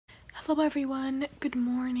Hello everyone, good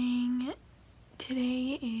morning.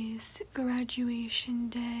 Today is graduation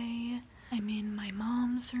day. I'm in my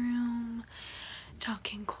mom's room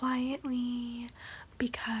talking quietly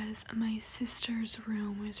because my sister's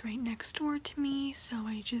room is right next door to me, so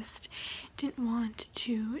I just didn't want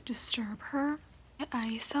to disturb her.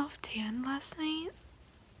 I self-tanned last night.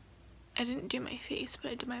 I didn't do my face,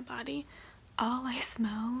 but I did my body. All I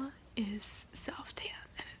smell is self-tan,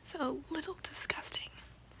 and it's a little disgusting.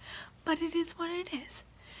 But it is what it is.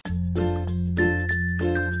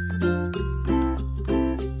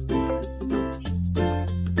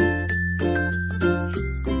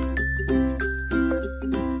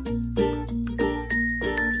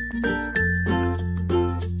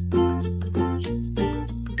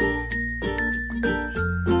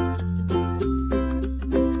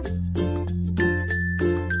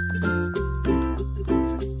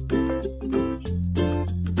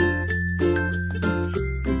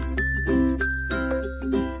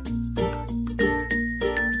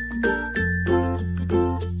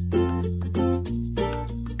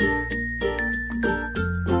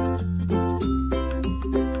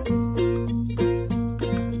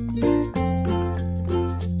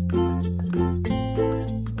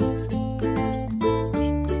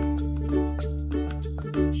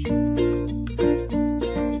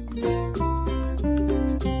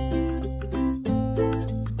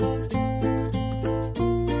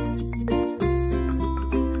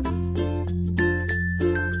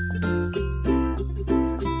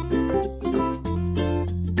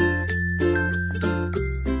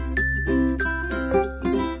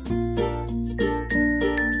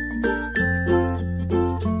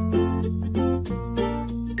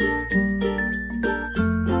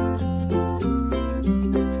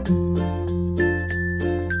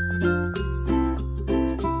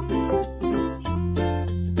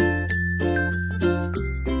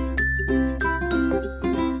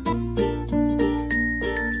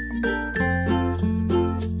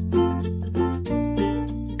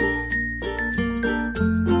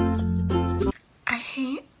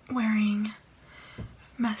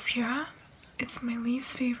 Mascara. It's my least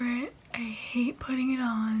favorite. I hate putting it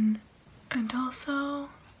on, and also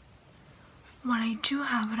when I do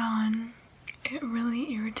have it on, it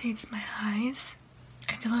really irritates my eyes.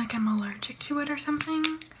 I feel like I'm allergic to it or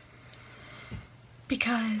something,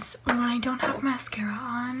 because when I don't have mascara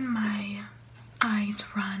on, my eyes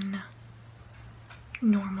run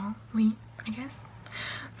normally, I guess.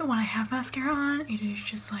 But when I have mascara on, it is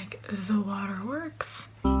just like the waterworks.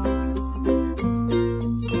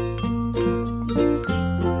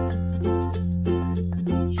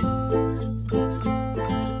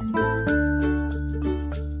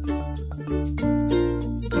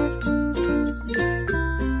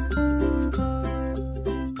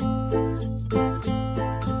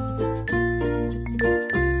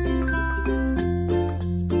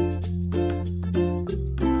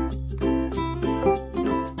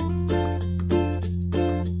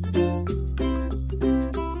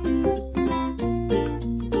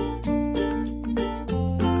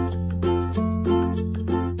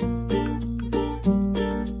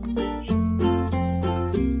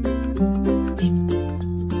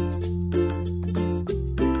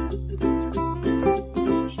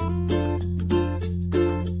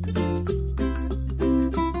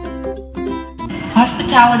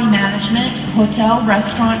 Hospitality Management, Hotel,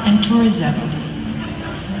 Restaurant, and Tourism.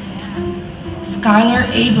 Skylar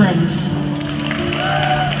Abrams.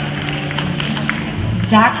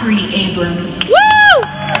 Zachary Abrams. Woo!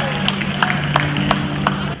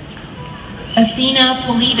 Athina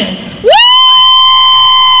Politis. Woo!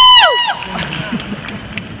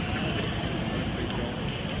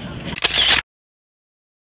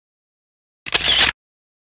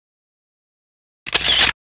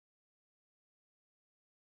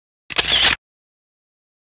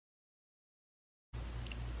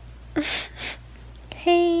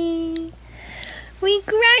 Hey, we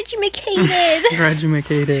graduated.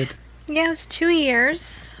 Graduated. Yeah, it was 2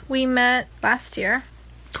 years. We met last year.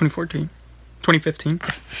 2014. 2015.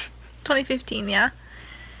 2015, yeah.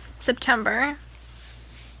 September.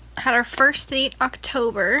 Had our first date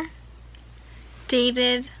October.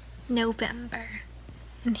 Dated November.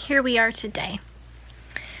 And here we are today.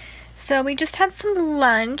 So we just had some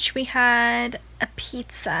lunch. We had a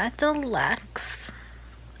pizza deluxe.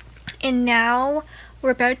 And now we're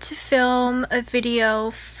about to film a video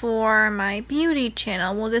for my beauty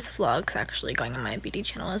channel. Well, this vlog's actually going on my beauty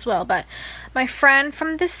channel as well, but my friend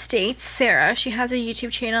from the States, Sarah, she has a YouTube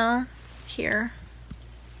channel here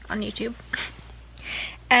on YouTube.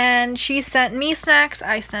 And she sent me snacks,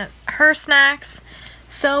 I sent her snacks.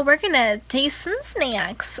 So we're gonna taste some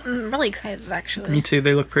snacks. I'm really excited, actually. Me too.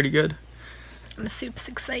 They look pretty good. I'm super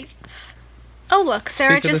excited. Oh look,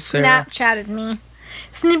 Sarah Speak of the just Sarah. Snapchatted me.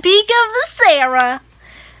 Speak of the Sarah.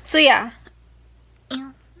 So yeah.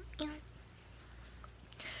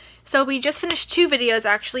 So we just finished 2 videos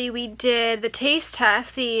actually. We did the taste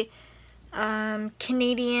test, the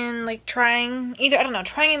Canadian, like trying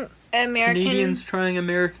American. Canadians trying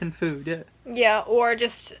American food, yeah. Yeah, or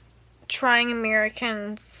just trying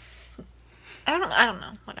Americans. I don't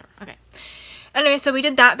know. Whatever. Okay. Anyway, so we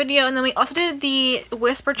did that video, and then we also did the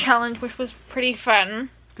whisper challenge, which was pretty fun.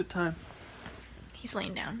 Good time. He's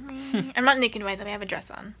laying down. I'm not naked, by the way. I have a dress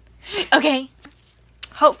on. Okay.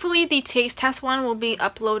 Hopefully the taste test one will be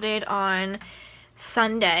uploaded on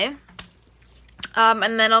Sunday.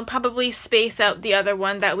 And then I'll probably space out the other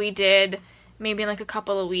one that we did maybe in like a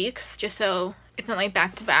couple of weeks, just so it's not like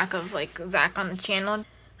back to back of like Zach on the channel.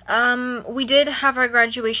 We did have our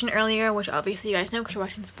graduation earlier, which obviously you guys know because you're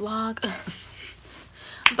watching this vlog.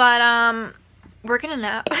 But we're gonna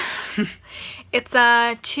nap. It's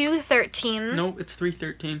 2:13. No, it's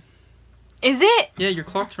 3:13. Is it? Yeah, your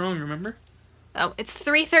clock's wrong, remember? Oh, it's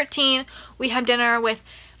 3:13. We have dinner with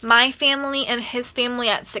my family and his family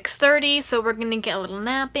at 6:30, so we're gonna get a little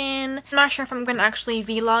nap in. I'm not sure if I'm gonna actually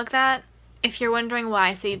vlog that. If you're wondering why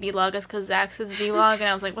I say vlog, it's because Zach says vlog, and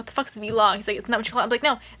I was like, what the fuck's a vlog? He's like, it's not what you call it. I'm like,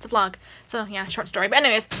 no, it's a vlog. So yeah, short story. But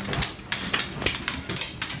anyways.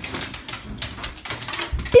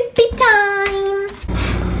 Pee-pee time!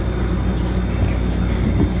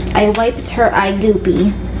 I wiped her eye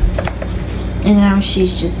goopy. And now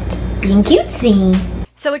she's just being cutesy.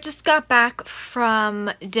 So I just got back from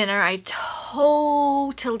dinner. I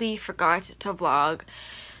totally forgot to vlog.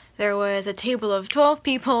 There was a table of 12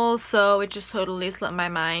 people, so it just totally slipped my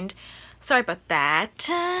mind. Sorry about that.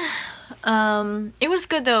 It was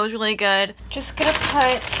good though, it was really good. Just gonna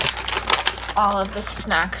put all of the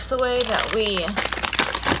snacks away that we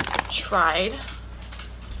tried.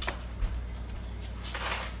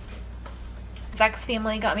 Zach's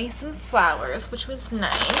family got me some flowers, which was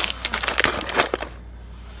nice.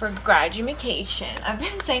 For graduation. I've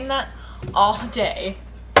been saying that all day.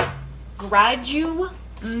 Graduation.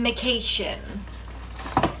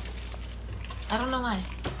 I don't know why.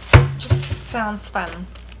 It just sounds fun.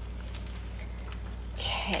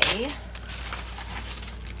 Okay.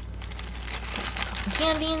 Put some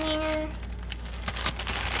candy in here.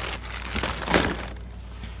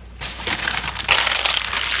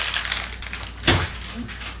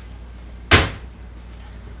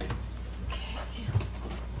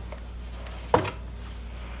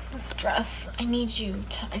 This dress, I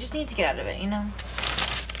just need to get out of it, you know?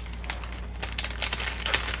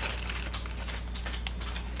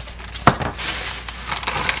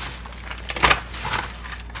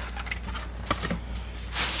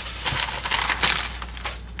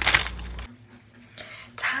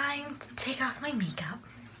 Time to take off my makeup.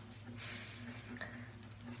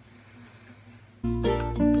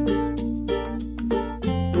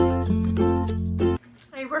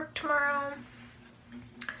 I work tomorrow.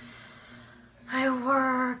 I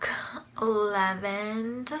work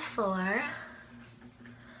 11 to 4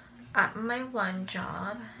 at my one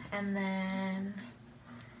job, and then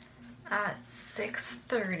at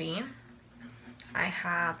 6:30 I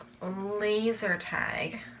have laser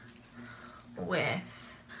tag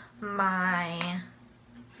with my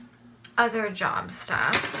other job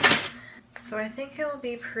stuff. So I think it will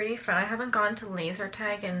be pretty fun. I haven't gone to laser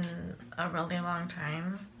tag in a really long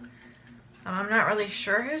time. I'm not really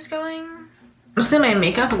sure who's going. Honestly, my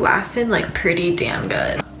makeup lasted like pretty damn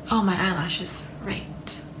good. Oh, my eyelashes, right.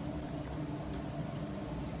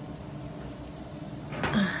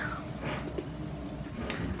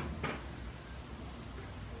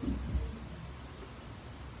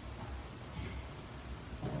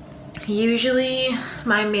 Usually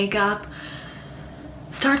my makeup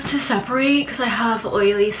starts to separate because I have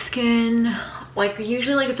oily skin. Like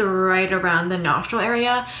usually like it's right around the nostril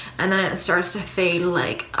area, and then it starts to fade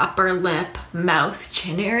like upper lip, mouth,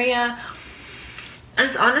 chin area. And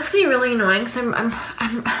it's honestly really annoying because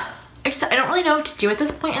I don't really know what to do at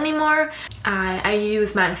this point anymore. I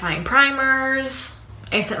use mattifying primers,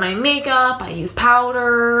 I set my makeup, I use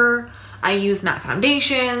powder, I use matte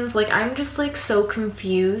foundations. Like I'm just like so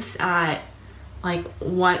confused at like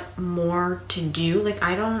what more to do. Like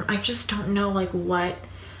I just don't know like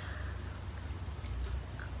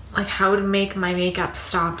how to make my makeup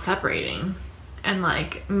stop separating and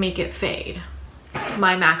like make it fade.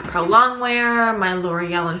 My MAC Pro Longwear, my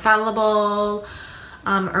L'Oreal Infallible,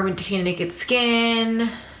 Urban Decay Naked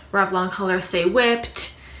Skin, Revlon Color Stay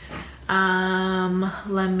Whipped.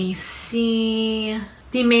 Let me see.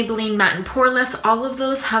 the Maybelline Matte and Poreless. All of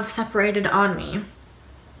those have separated on me.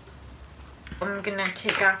 I'm gonna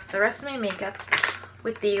take off the rest of my makeup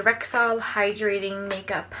with the Rexall Hydrating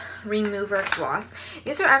Makeup Remover Gloss.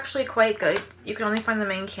 These are actually quite good. You can only find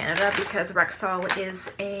them in Canada because Rexall is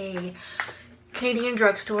a Canadian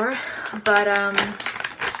drugstore. But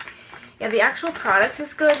yeah, the actual product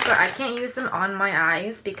is good, but I can't use them on my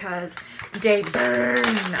eyes because they burn.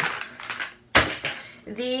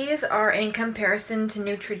 These are in comparison to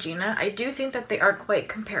Neutrogena. I do think that they are quite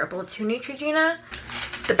comparable to Neutrogena.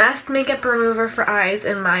 The best makeup remover for eyes,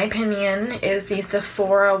 in my opinion, is the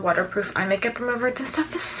Sephora Waterproof Eye Makeup Remover. This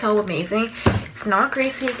stuff is so amazing. It's not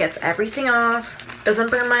greasy, it gets everything off,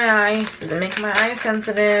 doesn't burn my eye, doesn't make my eye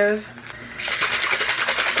sensitive.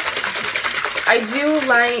 I do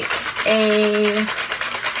like a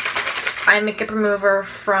eye makeup remover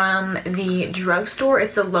from the drugstore.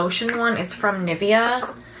 It's a lotion one. It's from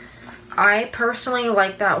Nivea. I personally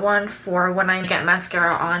like that one for when I get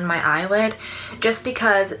mascara on my eyelid, just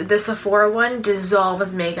because the Sephora one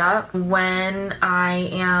dissolves makeup when I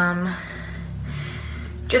am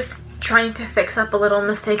just trying to fix up a little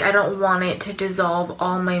mistake. I don't want it to dissolve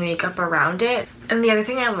all my makeup around it. And the other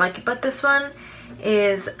thing I like about this one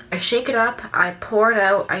is I shake it up, I pour it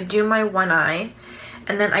out, I do my one eye,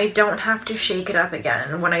 and then I don't have to shake it up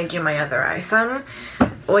again when I do my other eye. Some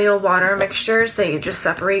oil water mixtures, they just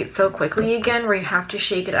separate so quickly again where you have to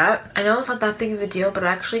shake it up. I know it's not that big of a deal, but I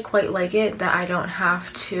actually quite like it that I don't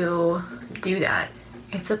have to do that.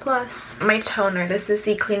 It's a plus. My toner, this is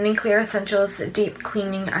the Clean & Clear Essentials Deep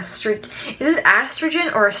Cleaning Astringent. Is it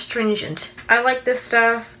astringent or astringent? I like this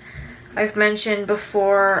stuff. I've mentioned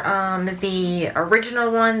before the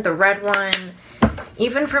original one, the red one,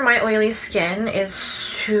 even for my oily skin, is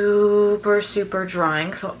super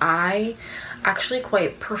drying. So I actually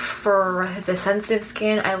quite prefer the sensitive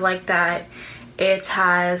skin. I like that it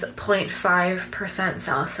has 0.5%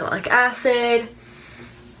 salicylic acid.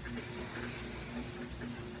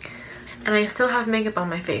 And I still have makeup on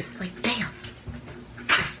my face. Like, damn.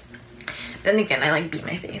 Then again, I like beat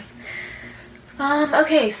my face.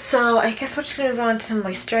 Okay, so I guess we're just gonna move on to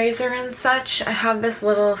moisturizer and such. I have this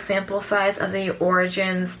little sample size of the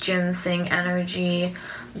Origins Ginseng Energy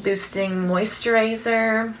Boosting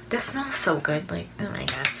Moisturizer. This smells so good, like, oh my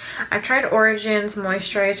god. I've tried Origins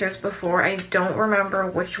moisturizers before. I don't remember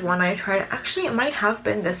which one I tried. Actually, it might have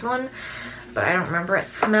been this one, but I don't remember. It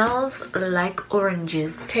smells like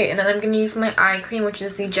oranges. Okay, and then I'm gonna use my eye cream, which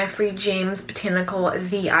is the Jeffree James Botanical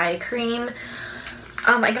The Eye Cream.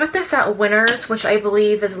 I got this at Winners, which I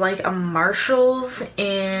believe is like a Marshall's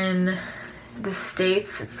in the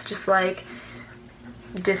States. It's just like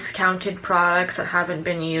discounted products that haven't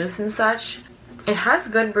been used and such. It has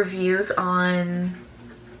good reviews on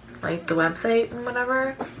like the website and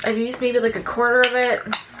whatever. I've used maybe like a quarter of it.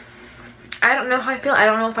 I don't know how I feel. I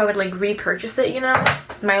don't know if I would like repurchase it, you know.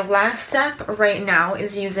 My last step right now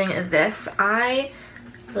is using this. I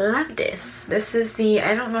love this. This is the,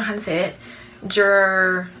 I don't know how to say it,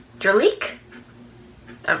 Jurlique?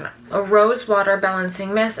 I don't know. A rose water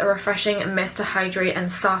balancing mist, a refreshing mist to hydrate and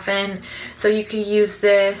soften. So you could use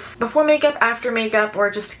this before makeup, after makeup, or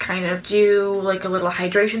just to kind of do like a little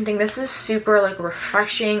hydration thing. This is super like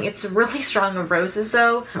refreshing. It's really strong of roses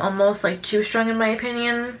though, almost like too strong in my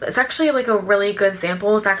opinion. It's actually like a really good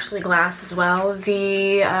sample. It's actually glass as well.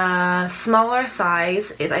 The smaller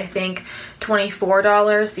size is I think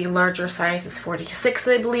 $24. The larger size is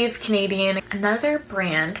 $46, I believe, Canadian. Another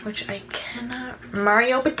brand, which I cannot,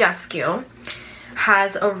 Mario Badescu,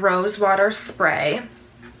 has a rose water spray.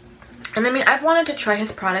 And I mean, I've wanted to try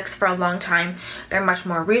his products for a long time. They're much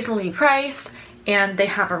more reasonably priced and they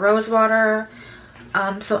have a rose water.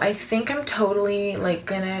 So I think I'm totally like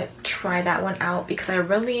gonna try that one out because I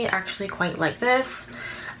really actually quite like this.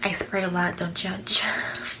 I spray a lot, don't judge.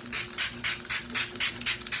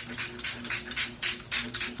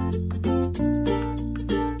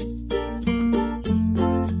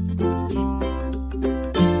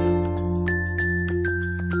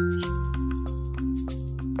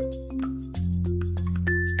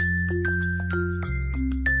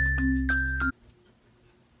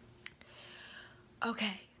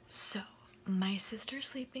 Okay, so my sister's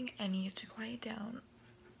sleeping. I need to quiet down,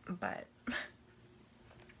 but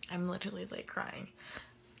I'm literally like crying,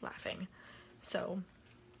 laughing. So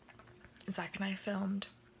Zach and I filmed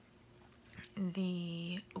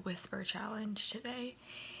the whisper challenge today,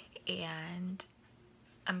 and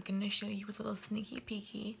I'm gonna show you a little sneaky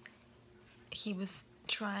peeky. He was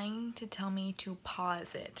trying to tell me to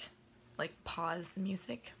pause it, like pause the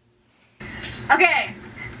music. Okay,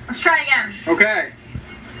 let's try again. Okay.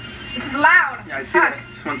 This is loud. Yeah, I see it.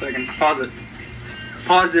 Just 1 second. Pause it.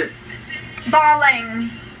 Pause it. Balling.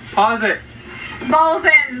 Pause it. Balls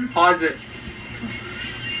in. Pause it.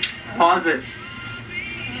 Pause it.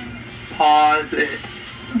 Pause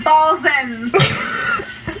it. Balls in.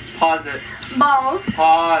 Pause it. Balls.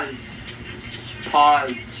 Pause.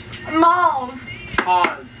 Pause. Malls.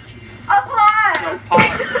 Pause. No, Applause.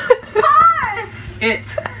 pause. Pause.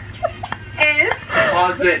 It. Is.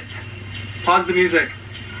 Pause it. Pause the music.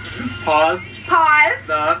 Pause Pause.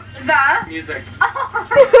 the music.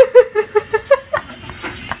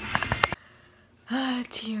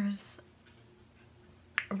 Tears.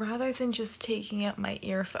 Rather than just taking out my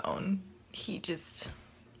earphone, we just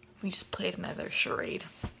played another charade.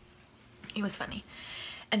 It was funny.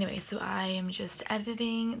 Anyway, so I am just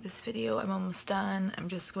editing this video. I'm almost done. I'm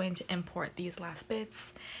just going to import these last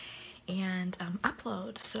bits and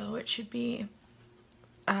upload. So it should be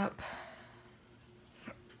up.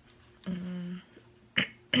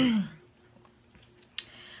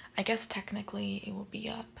 I guess technically it will be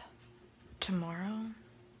up tomorrow.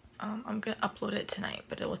 I'm gonna upload it tonight,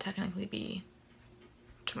 but it will technically be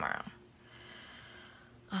tomorrow.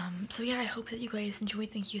 So yeah, I hope that you guys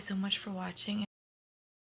enjoyed. Thank you so much for watching.